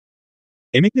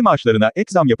Emekli maaşlarına ek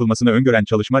zam yapılmasını öngören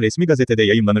Çalışma Resmi Gazete'de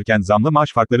yayımlanırken zamlı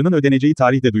maaş farklarının ödeneceği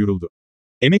tarihte duyuruldu.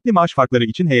 Emekli maaş farkları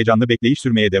için heyecanlı bekleyiş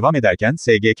sürmeye devam ederken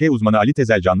SGK uzmanı Ali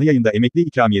Tezel canlı yayında emekli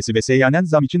ikramiyesi ve seyyanen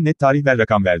zam için net tarih ve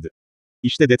rakam verdi.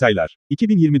 İşte detaylar.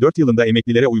 2024 yılında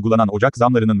emeklilere uygulanan Ocak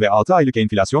zamlarının ve 6 aylık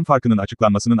enflasyon farkının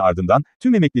açıklanmasının ardından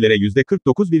tüm emeklilere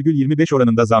 %49,25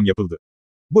 oranında zam yapıldı.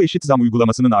 Bu eşit zam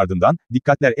uygulamasının ardından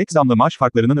dikkatler ek zamlı maaş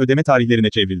farklarının ödeme tarihlerine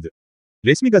çevrildi.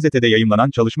 Resmi Gazete'de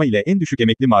yayımlanan Çalışma ile en düşük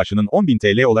emekli maaşının 10.000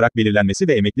 TL olarak belirlenmesi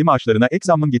ve emekli maaşlarına ek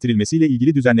zammın getirilmesiyle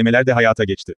ilgili düzenlemeler de hayata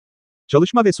geçti.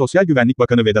 Çalışma ve Sosyal Güvenlik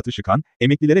Bakanı Vedat Işıkhan,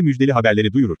 emeklilere müjdeli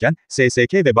haberleri duyururken,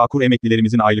 SSK ve Bağ-Kur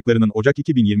emeklilerimizin aylıklarının Ocak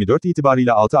 2024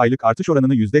 itibarıyla 6 aylık artış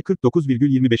oranını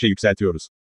 %49,25'e yükseltiyoruz.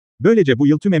 Böylece bu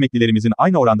yıl tüm emeklilerimizin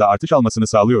aynı oranda artış almasını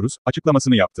sağlıyoruz,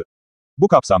 açıklamasını yaptı. Bu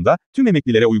kapsamda, tüm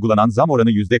emeklilere uygulanan zam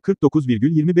oranı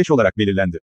 %49,25 olarak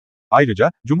belirlendi.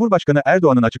 Ayrıca, Cumhurbaşkanı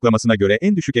Erdoğan'ın açıklamasına göre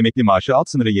en düşük emekli maaşı alt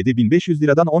sınırı 7.500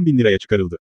 liradan 10.000 liraya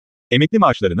çıkarıldı. Emekli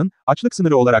maaşlarının, açlık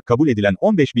sınırı olarak kabul edilen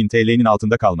 15.000 TL'nin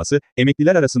altında kalması,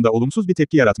 emekliler arasında olumsuz bir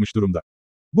tepki yaratmış durumda.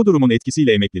 Bu durumun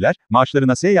etkisiyle emekliler,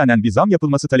 maaşlarına seyyanen bir zam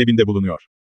yapılması talebinde bulunuyor.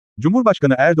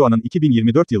 Cumhurbaşkanı Erdoğan'ın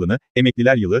 2024 yılını,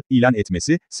 emekliler yılı, ilan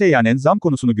etmesi, seyyanen zam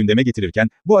konusunu gündeme getirirken,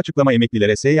 bu açıklama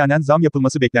emeklilere seyyanen zam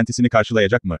yapılması beklentisini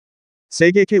karşılayacak mı?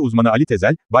 SGK uzmanı Ali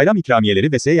Tezel, bayram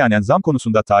ikramiyeleri ve seyyanen zam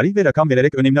konusunda tarih ve rakam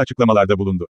vererek önemli açıklamalarda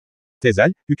bulundu.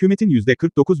 Tezel, hükümetin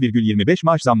 %49,25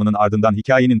 maaş zammının ardından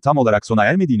hikayenin tam olarak sona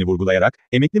ermediğini vurgulayarak,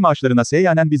 emekli maaşlarına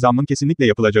seyyanen bir zammın kesinlikle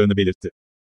yapılacağını belirtti.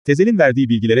 Tezel'in verdiği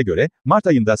bilgilere göre, Mart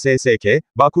ayında SSK,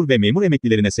 Bağ-Kur ve memur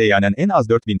emeklilerine seyyanen en az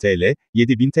 4.000 TL,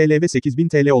 7.000 TL ve 8.000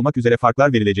 TL olmak üzere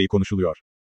farklar verileceği konuşuluyor.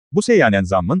 Bu seyyanen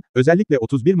zammın, özellikle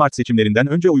 31 Mart seçimlerinden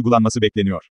önce uygulanması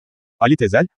bekleniyor. Ali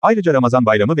Tezel, ayrıca Ramazan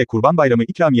Bayramı ve Kurban Bayramı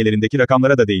ikramiyelerindeki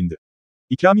rakamlara da değindi.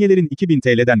 İkramiyelerin 2.000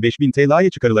 TL'den 5.000 TL'ye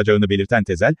çıkarılacağını belirten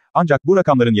Tezel, ancak bu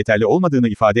rakamların yeterli olmadığını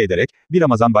ifade ederek, bir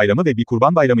Ramazan Bayramı ve bir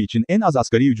Kurban Bayramı için en az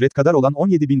asgari ücret kadar olan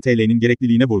 17.000 TL'nin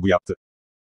gerekliliğine vurgu yaptı.